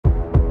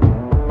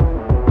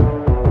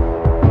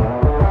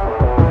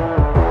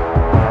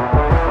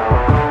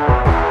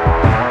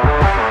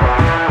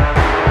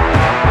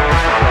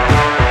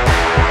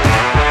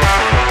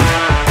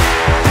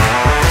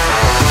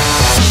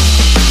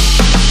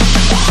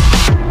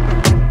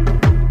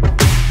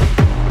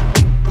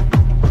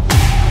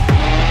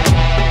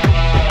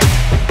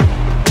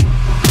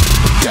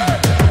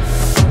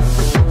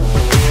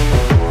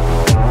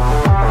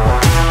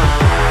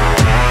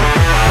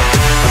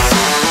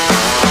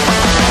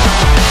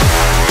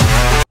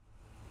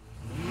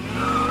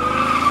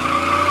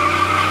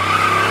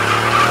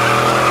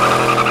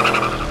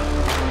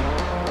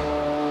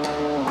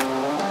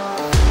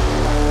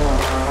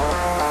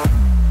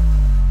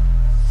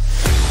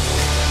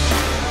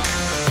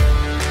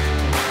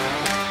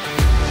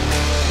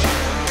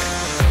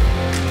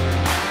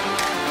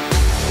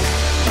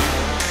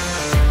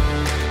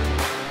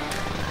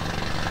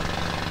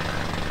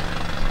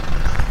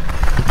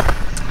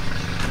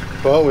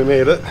Well, we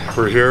made it.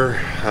 We're here.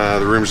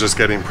 The room's just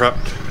getting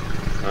prepped.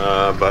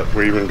 But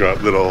we even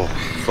got little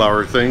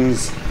flower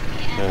things.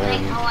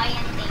 And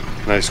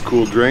nice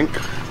cool drink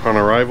on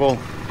arrival.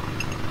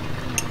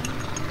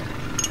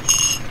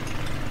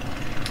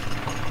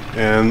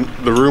 And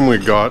the room we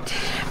got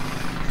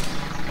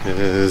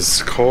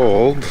is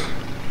called,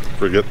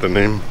 forget the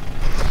name,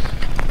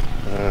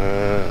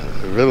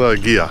 Villa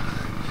Gia.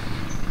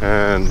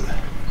 And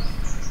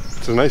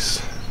it's a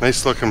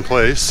nice looking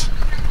place.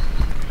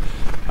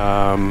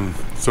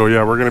 So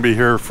yeah, we're gonna be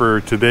here for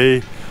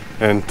today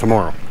and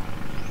tomorrow.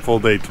 Full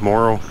day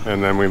tomorrow,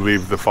 and then we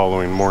leave the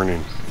following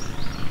morning.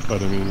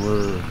 But I mean,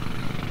 we're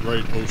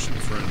right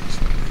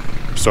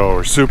oceanfront. So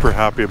we're super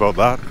happy about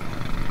that.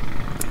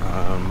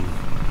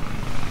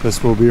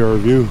 This will be our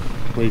view.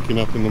 Waking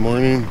up in the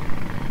morning,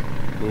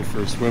 go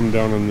for a swim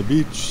down on the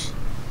beach.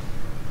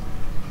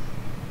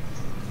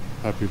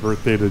 Happy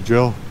birthday to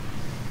Jill.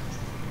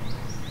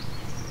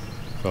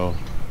 So,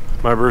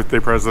 my birthday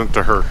present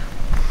to her.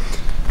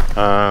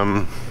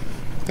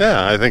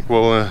 Yeah, I think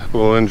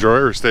we'll enjoy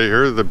or stay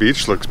here. The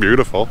beach looks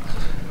beautiful.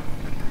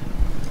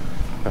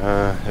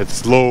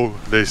 It's low,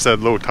 they said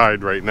low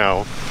tide right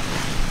now,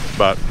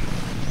 but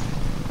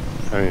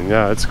I mean,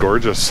 yeah, it's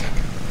gorgeous.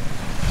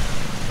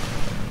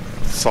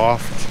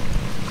 Soft,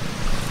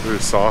 very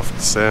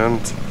soft sand,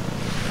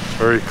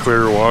 very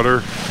clear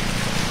water.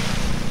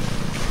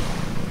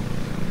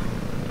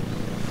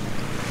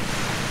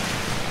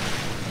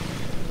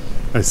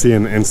 I see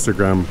an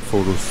Instagram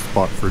photo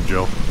spot for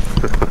Jill.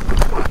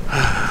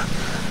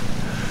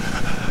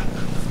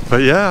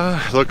 But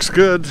yeah, looks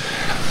good.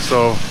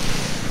 So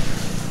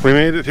we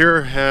made it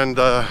here, and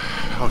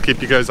I'll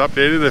keep you guys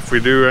updated if we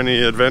do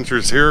any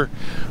adventures here.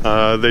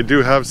 They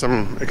do have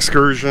some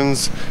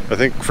excursions. I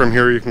think from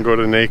here you can go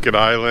to Naked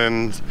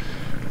Island,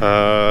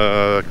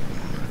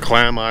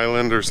 Clam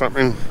Island or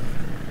something.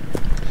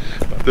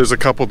 There's a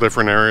couple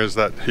different areas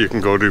that you can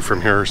go to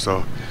from here.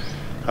 So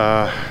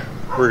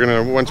we're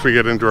gonna, once we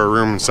get into our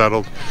room and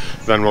settled,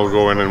 then we'll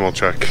go in and we'll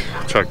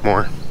check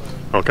more.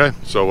 Okay,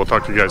 so we'll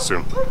talk to you guys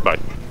soon. Bye.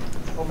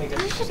 Oh my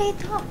gosh. Why should I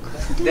talk?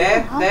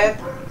 Dad.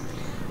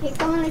 Wait,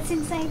 come on, let's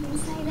inside the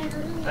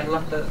room.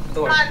 Unlock the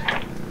door.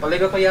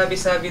 Paligo ko yabi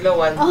sa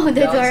Bilawan. Oh,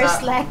 the Down door's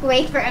sa- locked.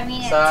 Wait for a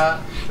minute.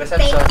 Sa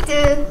reception. Take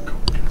 2.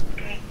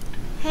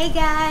 Hey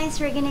guys,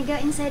 we're gonna go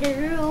inside the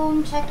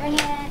room. Check on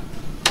it.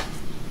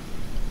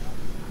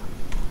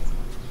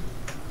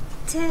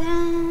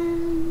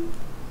 Ta-da!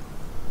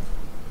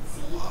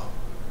 See?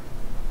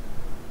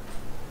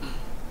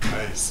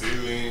 Nice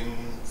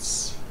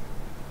ceilings.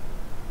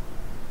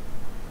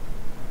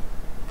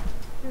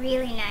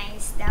 Really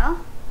nice though.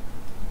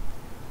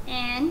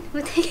 And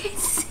what did I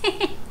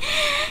say?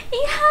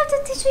 You have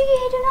to teach me,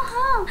 I don't know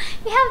how.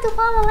 You have to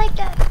follow like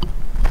that.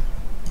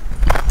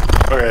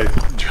 Okay,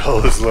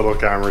 Jill is a little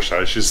camera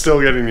shy. She's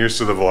still getting used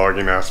to the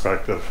vlogging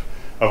aspect of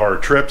our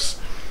trips.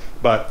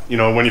 But, you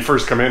know, when you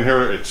first come in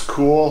here, it's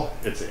cool,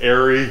 it's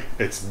airy,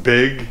 it's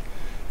big.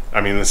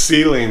 I mean, the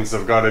ceilings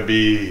have got to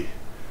be,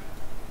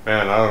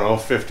 man, I don't know,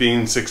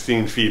 15,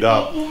 16 feet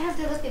up. You have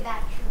to look at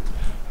that.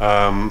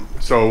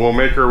 So we'll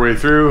make our way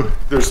through.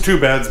 There's 2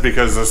 beds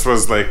because this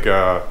was like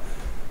a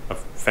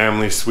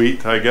family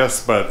suite, I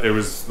guess, but it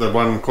was the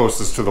one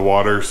closest to the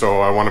water,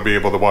 so I want to be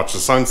able to watch the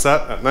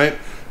sunset at night,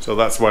 so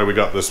that's why we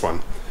got this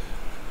one.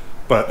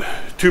 But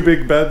 2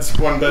 big beds,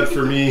 1 bed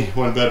for me,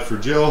 1 bed for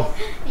Jill.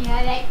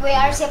 Yeah, like we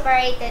are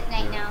separated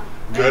right now.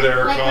 Good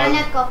aircon. Like we're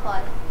not couple.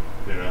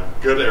 Yeah,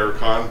 good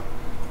aircon.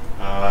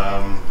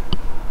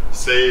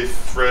 Safe,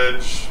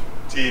 fridge,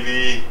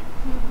 TV.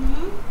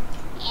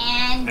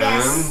 And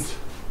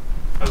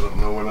I don't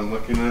know what I'm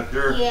looking at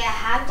here. yeah,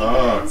 have to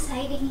go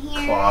inside in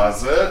here.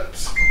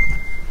 Closet.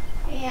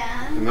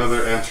 Yeah.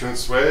 Another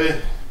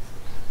entranceway.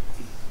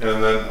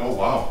 And then, oh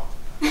wow.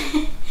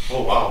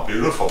 Oh wow,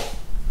 beautiful.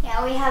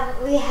 Yeah, we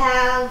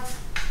have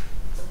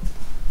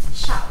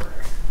shower.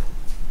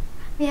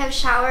 We have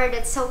shower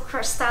that's so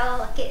crystal.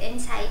 Look at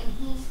inside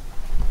in here.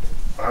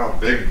 Wow,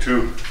 big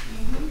too.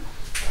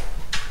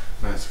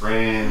 Nice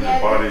rain,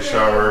 Yeah, body good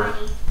shower.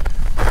 body.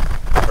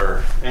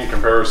 Or in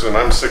comparison,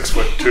 I'm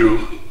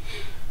 6'2",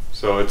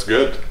 so it's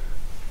good.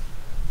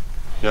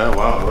 Yeah,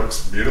 wow, it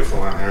looks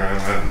beautiful in here. And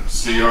then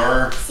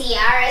CR.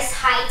 CR is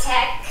high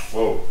tech.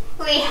 Whoa.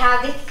 We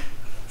have the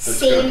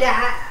same good.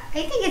 that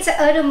I think it's an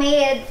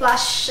automated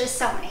flush or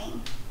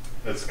something.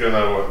 It's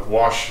gonna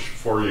wash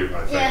for you,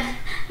 I think. Yeah,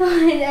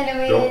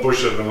 automated. Don't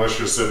push it unless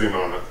you're sitting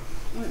on it.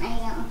 I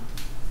know.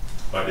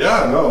 But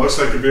yeah, no, it looks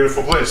like a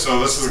beautiful place. So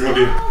this is gonna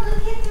be. Oh,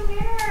 look at the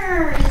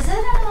mirror. Is it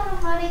an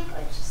automatic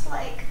or just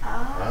like?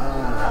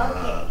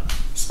 Oh, okay.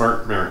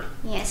 Smart mirror.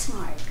 Yeah,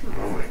 smart. Come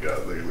Oh on. my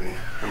God, look at me.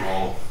 I'm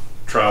all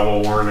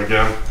travel worn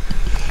again.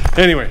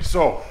 Anyway,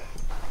 so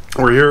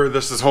we're here.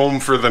 This is home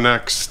for the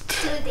next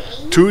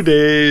 2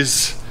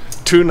 days,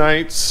 2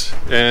 nights,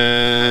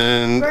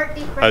 and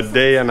Birthday a present.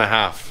 day and a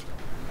half.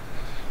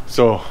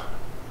 So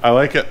I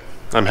like it.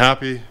 I'm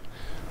happy.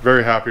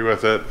 Very happy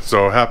with it.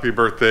 So happy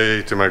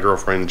birthday to my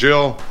girlfriend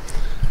Jill.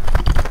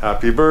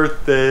 Happy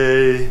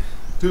birthday.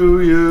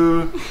 to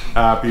you.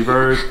 Happy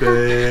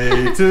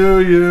birthday to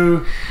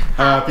you.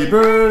 Happy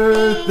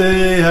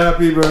birthday,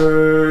 happy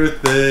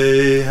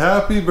birthday,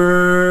 happy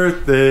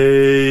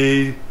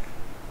birthday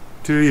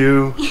to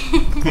you.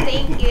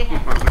 Thank you.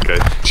 Okay,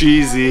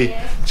 cheesy,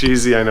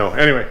 cheesy, I know.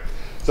 Anyway,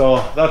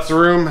 so that's the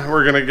room.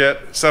 We're gonna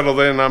get settled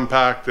in,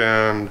 unpacked,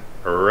 and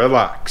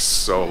relax.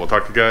 So we'll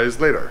talk to you guys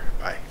later.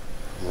 Bye.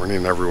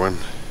 Morning, everyone.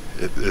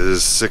 It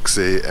is 6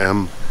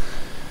 a.m.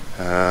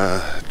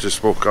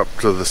 Just woke up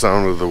to the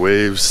sound of the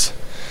waves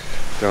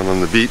down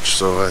on the beach,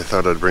 so I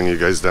thought I'd bring you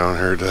guys down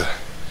here to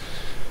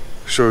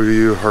show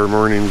you our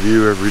morning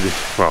view every day.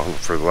 Well,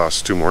 for the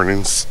last 2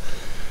 mornings.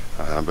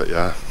 But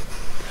yeah,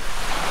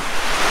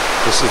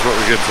 this is what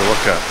we get to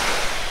look at.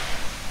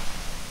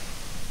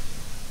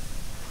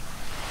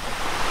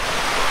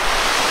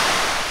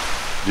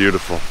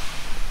 Beautiful.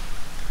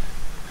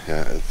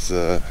 Yeah, it's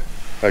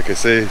like I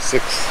say,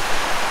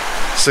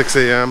 6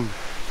 a.m.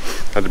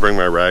 Had to bring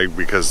my rag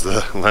because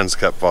the lens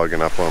kept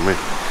fogging up on me.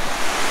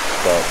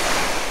 But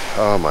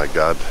oh my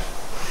god,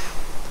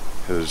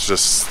 it is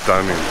just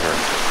stunning here.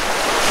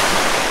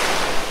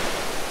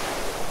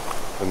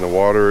 And the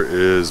water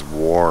is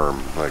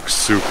warm, like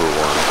super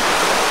warm.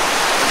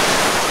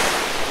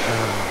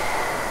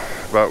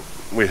 But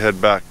we head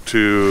back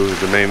to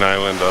the main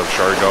island of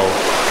Siargao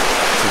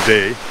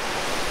today.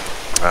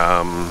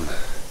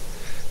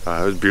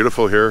 It was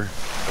beautiful here.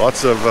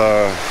 Lots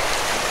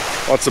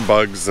of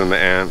bugs and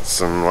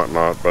ants and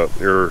whatnot, but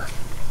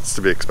it's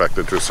to be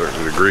expected to a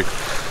certain degree.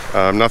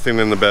 Nothing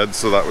in the bed,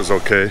 so that was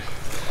okay.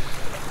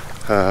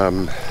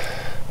 But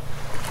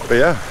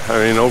yeah, I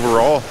mean,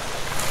 overall,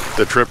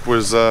 the trip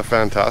was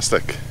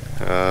fantastic.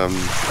 The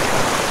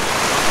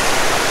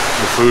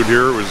food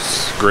here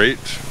was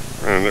great,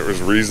 and it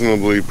was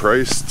reasonably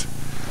priced,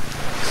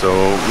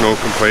 so no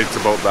complaints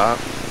about that.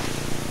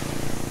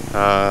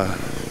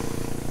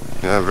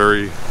 Yeah,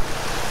 very,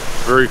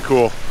 very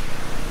cool.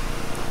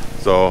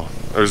 So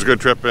it was a good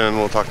trip, and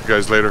we'll talk to you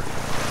guys later.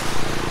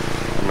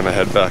 I'm gonna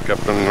head back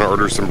up and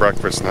order some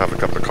breakfast and have a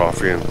cup of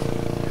coffee and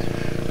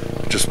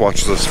just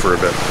watch this for a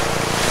bit.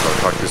 So I'll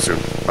talk to you soon.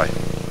 Bye.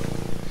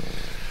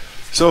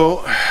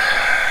 So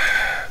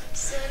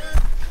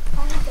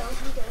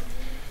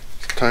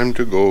time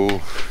to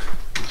go.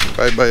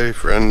 Bye bye,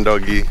 friend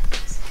doggy.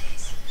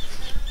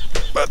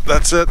 But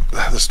that's it.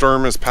 The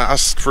storm is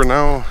past for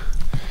now.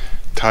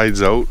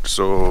 Tide's out,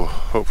 so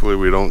hopefully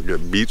we don't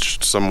get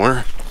beached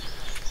somewhere.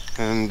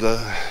 And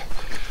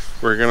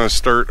we're gonna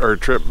start our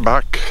trip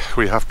back.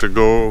 We have to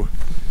go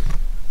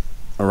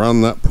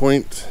around that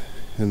point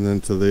and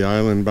then to the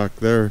island back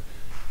there,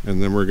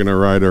 and then we're gonna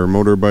ride our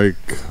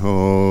motorbike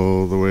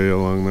all the way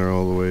along there,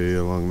 all the way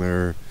along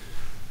there,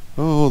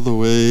 all the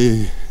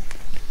way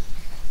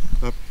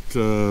up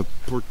to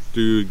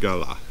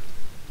Portugala,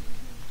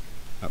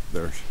 up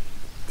there,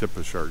 tip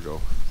of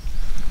Siargao.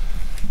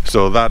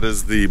 So that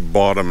is the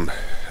bottom,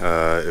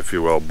 if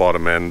you will,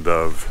 bottom end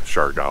of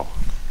Siargao.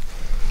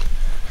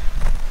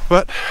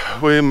 But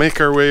we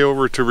make our way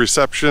over to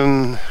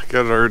reception,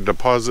 get our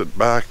deposit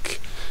back,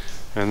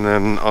 and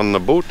then on the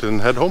boat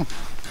and head home.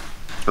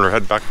 Or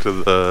head back to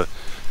the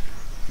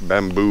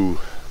bamboo,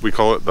 we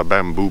call it the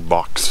bamboo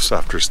box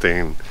after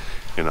staying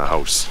in a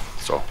house.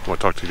 So we'll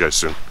talk to you guys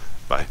soon.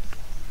 Bye.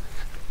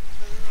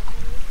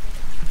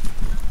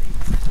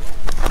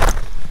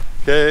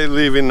 Okay,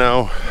 leaving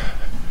now.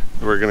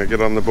 We're gonna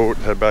get on the boat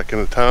and head back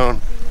into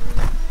town.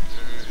 There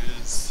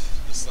is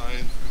the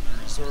sign for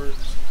the resort.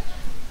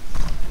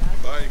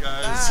 Bye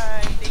guys.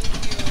 Bye, thank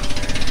you.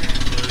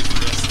 There's the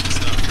rest of the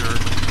stuff here.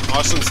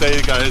 Awesome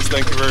stay guys,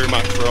 thank you very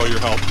much for all your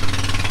help.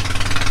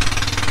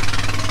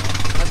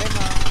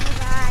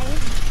 Bye.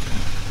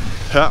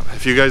 Yeah,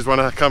 if you guys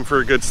want to come for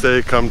a good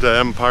stay, come to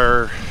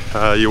Empire.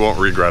 You won't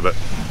regret it.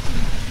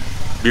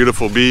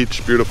 Beautiful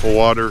beach, beautiful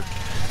water.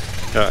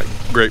 Yeah,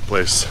 great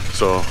place.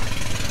 So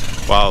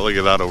wow, look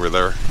at that over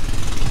there.